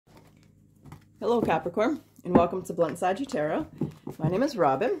Hello Capricorn, and welcome to Bluntsaggie Tarot. My name is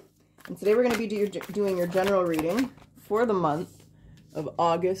Robyn, and today we're going to be doing your general reading for the month of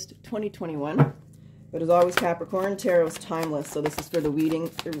August 2021. But as always, Capricorn, tarot is timeless, so this is for the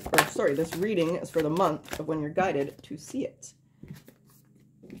reading, this reading is for the month of when you're guided to see it.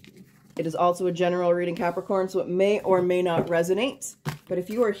 It is also a general reading, Capricorn, so it may or may not resonate. But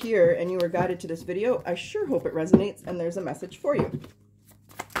if you are here and you were guided to this video, I sure hope it resonates and there's a message for you.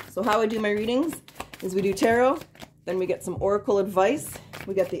 So how I do my readings is we do tarot, then we get some oracle advice,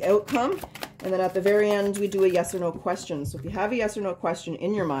 we get the outcome, and then at the very end we do a yes or no question. So if you have a yes or no question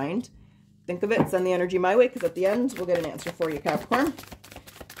in your mind, think of it, send the energy my way, because at the end we'll get an answer for you, Capricorn.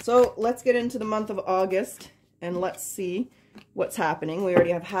 So let's get into the month of August and let's see what's happening. We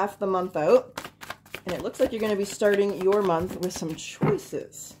already have half the month out, and it looks like you're going to be starting your month with some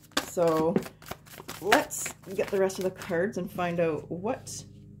choices. So let's get the rest of the cards and find out what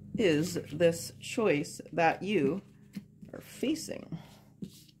is this choice that you are facing.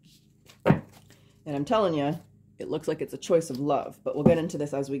 And I'm telling you, it looks like it's a choice of love, but we'll get into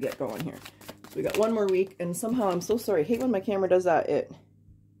this as we get going here. So we got one more week, and somehow, I'm so sorry, I hate when my camera does that. It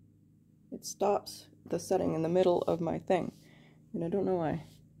stops the setting in the middle of my thing, and I don't know why.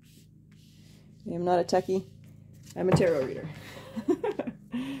 I'm not a techie, I'm a tarot reader.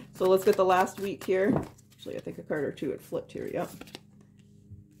 So let's get the last week here. Actually, I think a card or two had flipped here, yep.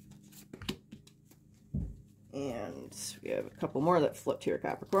 And we have a couple more that flipped here,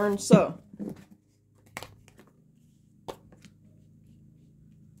 Capricorn. So,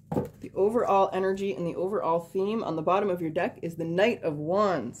 the overall energy and the overall theme on the bottom of your deck is the Knight of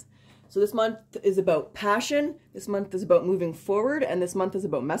Wands. So this month is about passion, this month is about moving forward, and this month is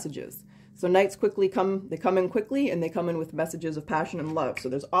about messages. So knights quickly come, they come in quickly, and they come in with messages of passion and love. So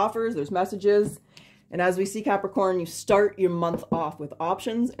there's offers, there's messages, and as we see, Capricorn, you start your month off with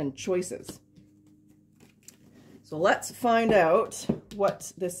options and choices. So let's find out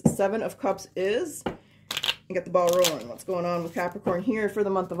what this Seven of Cups is and get the ball rolling. What's going on with Capricorn here for the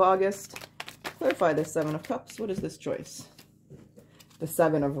month of August? Clarify this Seven of Cups. What is this choice? The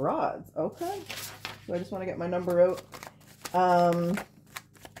Seven of Rods. Okay. So I just want to get my number out.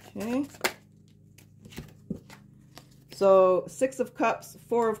 Okay. So 6 of Cups,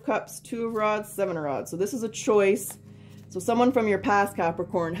 4 of Cups, 2 of Rods, 7 of Rods. So this is a choice. So someone from your past,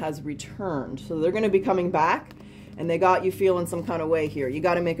 Capricorn, has returned. So they're going to be coming back. And they got you feeling some kind of way here. You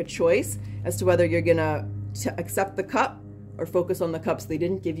got to make a choice as to whether you're going to accept the cup or focus on the cups they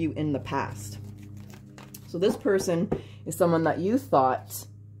didn't give you in the past. So this person is someone that you thought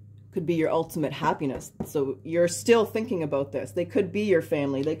could be your ultimate happiness. So you're still thinking about this. They could be your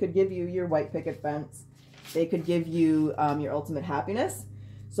family. They could give you your white picket fence. They could give you your ultimate happiness.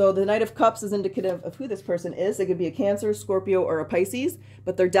 So the Knight of Cups is indicative of who this person is. They could be a Cancer, Scorpio, or a Pisces,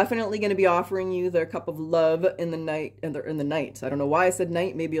 but they're definitely going to be offering you their cup of love in the night. And they're in the night. I don't know why I said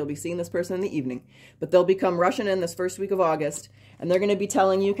night. Maybe you'll be seeing this person in the evening, but they'll become rushing in this first week of August, and they're going to be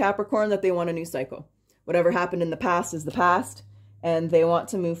telling you, Capricorn, that they want a new cycle. Whatever happened in the past is the past, and they want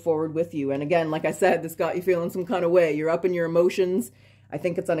to move forward with you. And again, like I said, this got you feeling some kind of way. You're up in your emotions. I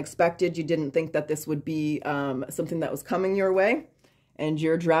think it's unexpected. You didn't think that this would be something that was coming your way. And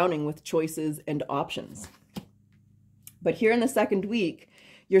you're drowning with choices and options. But here in the second week,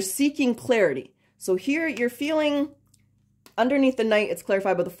 you're seeking clarity. So here you're feeling, underneath the Knight, it's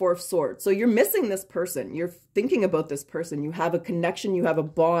clarified by the Four of Swords. So you're missing this person. You're thinking about this person. You have a connection. You have a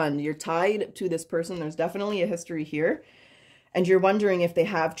bond. You're tied to this person. There's definitely a history here. And you're wondering if they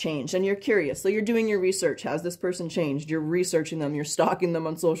have changed. And you're curious. So you're doing your research. Has this person changed? You're researching them. You're stalking them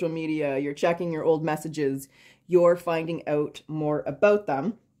on social media. You're checking your old messages. You're finding out more about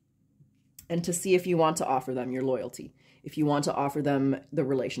them, and to see if you want to offer them your loyalty, if you want to offer them the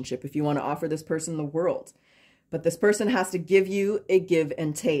relationship, if you want to offer this person the world. But this person has to give you a give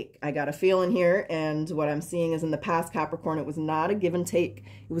and take. I got a feeling here, and what I'm seeing is in the past, Capricorn, it was not a give and take.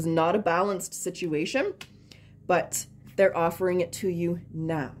 It was not a balanced situation, but they're offering it to you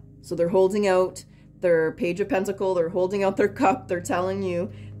now. So they're holding out their Page of Pentacles, they're holding out their cup, they're telling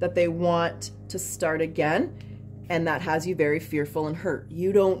you that they want to start again. And that has you very fearful and hurt.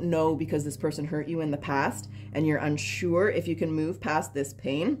 You don't know because this person hurt you in the past, and you're unsure if you can move past this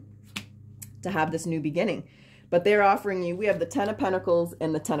pain to have this new beginning. But they're offering you, we have the 10 of Pentacles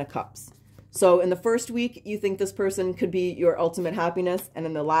and the 10 of Cups. So in the first week, you think this person could be your ultimate happiness, and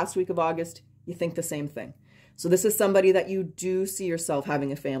in the last week of August, you think the same thing. So this is somebody that you do see yourself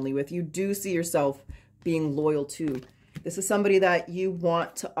having a family with. You do see yourself being loyal to. This is somebody that you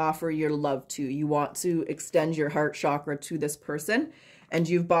want to offer your love to. You want to extend your heart chakra to this person. and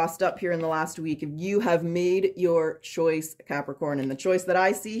you've bossed up here in the last week, if you have made your choice, Capricorn, and the choice that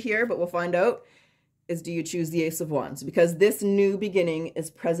I see here, but we'll find out, is do you choose the Ace of Wands? Because this new beginning is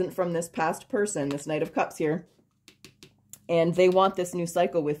present from this past person, this Knight of Cups here, and they want this new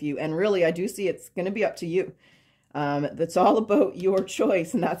cycle with you. And really, I do see it's going to be up to you. That's all about your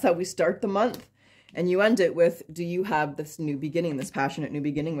choice, and that's how we start the month. And you end it with, do you have this new beginning, this passionate new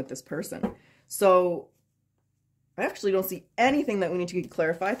beginning with this person? So I actually don't see anything that we need to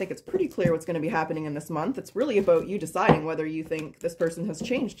clarify. I think it's pretty clear what's going to be happening in this month. It's really about you deciding whether you think this person has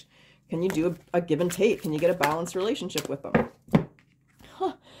changed. Can you do a give and take? Can you get a balanced relationship with them?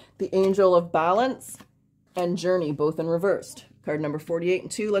 The Angel of Balance and Journey, both in reversed. Card number 48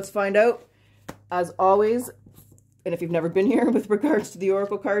 and 2. Let's find out. As always, and if you've never been here with regards to the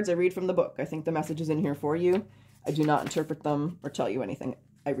Oracle cards, I read from the book. I think the message is in here for you. I do not interpret them or tell you anything.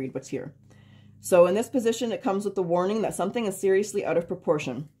 I read what's here. So in this position, it comes with the warning that something is seriously out of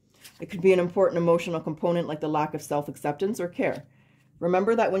proportion. It could be an important emotional component like the lack of self-acceptance or care.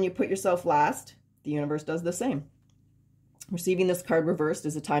 Remember that when you put yourself last, the universe does the same. Receiving this card reversed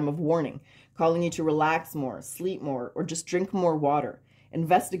is a time of warning, calling you to relax more, sleep more, or just drink more water.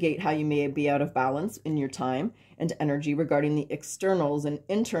 Investigate how you may be out of balance in your time and energy regarding the externals and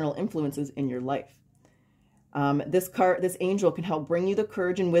internal influences in your life. This angel can help bring you the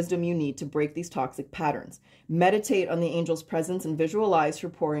courage and wisdom you need to break these toxic patterns. Meditate on the angel's presence and visualize her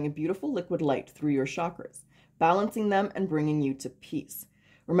pouring a beautiful liquid light through your chakras, balancing them and bringing you to peace.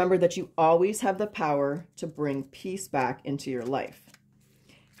 Remember that you always have the power to bring peace back into your life.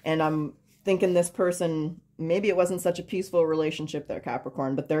 And I'm thinking this person, maybe it wasn't such a peaceful relationship there,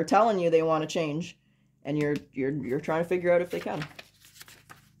 Capricorn, but they're telling you they want to change, and you're trying to figure out if they can.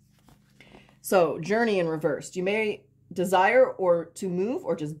 So, Journey in reversed. You may desire or to move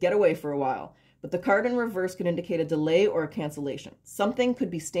or just get away for a while, but the card in reverse could indicate a delay or a cancellation. Something could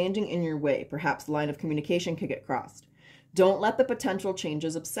be standing in your way. Perhaps the line of communication could get crossed. Don't let the potential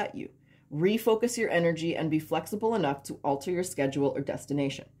changes upset you. Refocus your energy and be flexible enough to alter your schedule or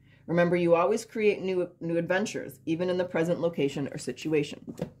destination. Remember, you always create new adventures, even in the present location or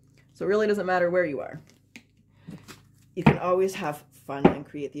situation. So it really doesn't matter where you are. You can always have fun and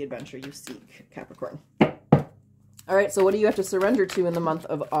create the adventure you seek, Capricorn. All right, so what do you have to surrender to in the month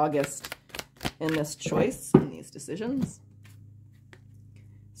of August in this choice, in these decisions?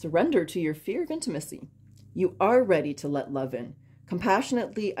 Surrender to your fear of intimacy. You are ready to let love in.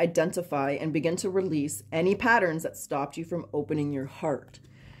 Compassionately identify and begin to release any patterns that stopped you from opening your heart.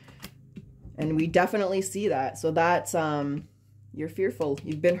 And we definitely see that. So that's, you're fearful.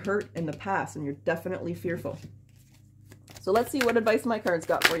 You've been hurt in the past and you're definitely fearful. So let's see what advice my cards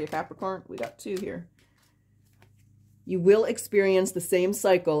got for you, Capricorn. We got 2 here. You will experience the same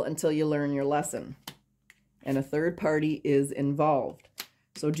cycle until you learn your lesson. And a third party is involved.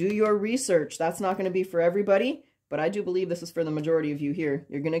 So do your research. That's not going to be for everybody, but I do believe this is for the majority of you here.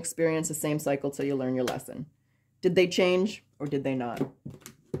 You're going to experience the same cycle till you learn your lesson. Did they change or did they not?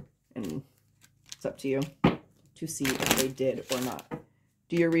 And it's up to you to see if they did or not.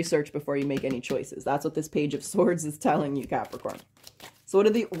 Do your research before you make any choices. That's what this Page of Swords is telling you, Capricorn. So what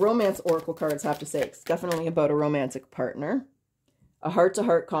do the romance oracle cards have to say? It's definitely about a romantic partner. A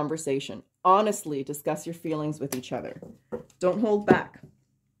heart-to-heart conversation. Honestly discuss your feelings with each other. Don't hold back.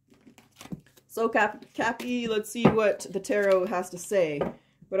 So Cappy, let's see what the tarot has to say.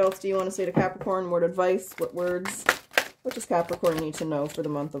 What else do you want to say to Capricorn? Word advice? What words? What does Capricorn need to know for the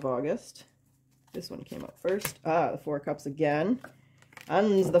month of August? This one came up first. The 4 of Cups again.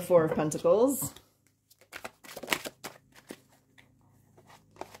 And the 4 of Pentacles.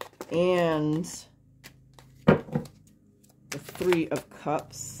 And the 3 of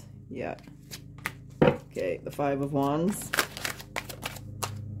Cups. Yeah. Okay, the 5 of Wands.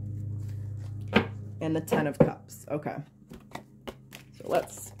 And the 10 of Cups. Okay. So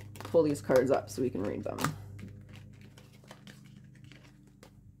let's pull these cards up so we can read them.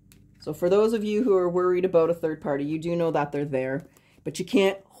 So for those of you who are worried about a third party, you do know that they're there, but you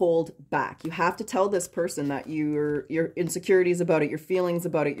can't hold back. You have to tell this person that your insecurities about it, your feelings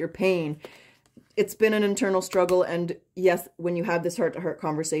about it, your pain. It's been an internal struggle, and yes, when you have this heart-to-heart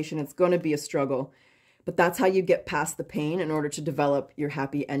conversation, it's going to be a struggle. But that's how you get past the pain in order to develop your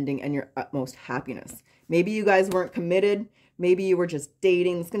happy ending and your utmost happiness. Maybe you guys weren't committed. Maybe you were just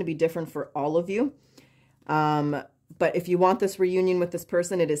dating. It's going to be different for all of you. But if you want this reunion with this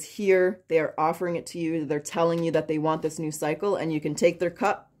person, it is here. They are offering it to you. They're telling you that they want this new cycle, and you can take their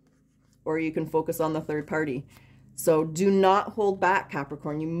cup or you can focus on the third party. So do not hold back,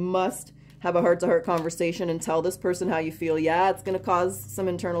 Capricorn. You must have a heart-to-heart conversation and tell this person how you feel. Yeah, it's going to cause some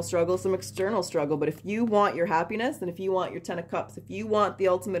internal struggle, some external struggle. But if you want your happiness, and if you want your 10 of Cups, if you want the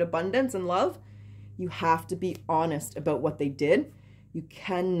ultimate abundance and love, you have to be honest about what they did. You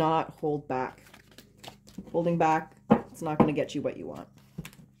cannot hold back. Holding back, it's not going to get you what you want.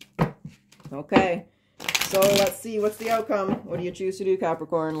 Okay, so let's see. What's the outcome? What do you choose to do,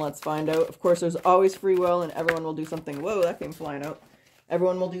 Capricorn? Let's find out. Of course, there's always free will, and everyone will do something. Whoa, that came flying out.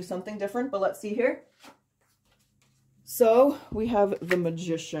 Everyone will do something different, but let's see here. So we have the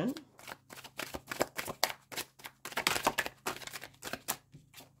Magician.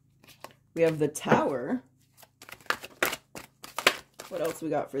 We have the Tower. What else we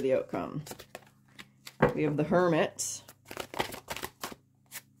got for the outcome? We have the Hermit.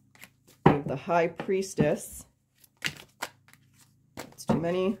 We have the High Priestess. It's too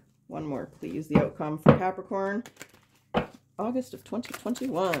many. One more, please. The outcome for Capricorn. August of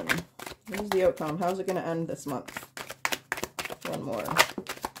 2021. Here's the outcome. How's it going to end this month? One more.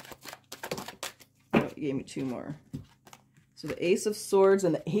 Oh, you gave me two more. So the Ace of Swords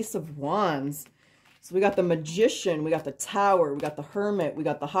and the Ace of Wands. So we got the Magician, we got the Tower, we got the Hermit, we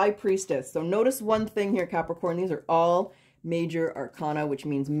got the High Priestess. So notice one thing here, Capricorn. These are all major arcana, which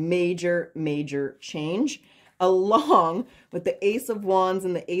means major, major change, along with the Ace of Wands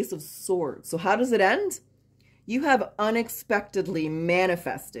and the Ace of Swords. So how does it end? You have unexpectedly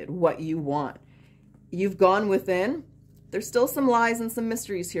manifested what you want. You've gone within. There's still some lies and some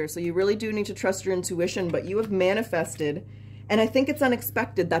mysteries here, so you really do need to trust your intuition, but you have manifested. And I think it's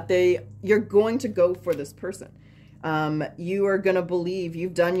unexpected that you're going to go for this person. You are going to believe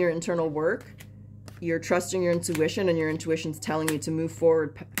you've done your internal work. You're trusting your intuition, and your intuition's telling you to move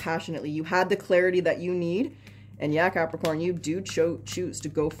forward passionately. You had the clarity that you need. And yeah, Capricorn, you do choose to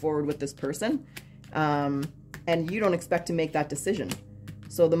go forward with this person. And you don't expect to make that decision.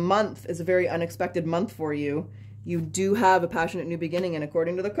 So the month is a very unexpected month for you. You do have a passionate new beginning. And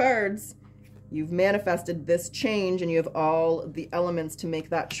according to the cards, you've manifested this change, and you have all the elements to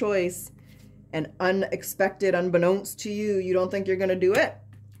make that choice. And unexpected, unbeknownst to you, you don't think you're going to do it,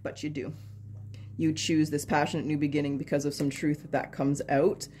 but you do. You choose this passionate new beginning because of some truth that comes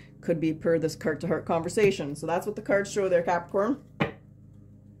out. Could be per this heart-to-heart conversation. So that's what the cards show there, Capricorn.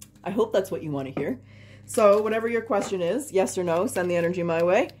 I hope that's what you want to hear. So whatever your question is, yes or no, send the energy my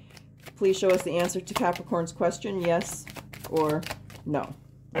way. Please show us the answer to Capricorn's question, yes or no.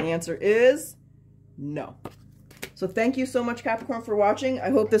 The answer is no. So thank you so much, Capricorn, for watching. I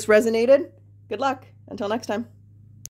hope this resonated. Good luck. Until next time.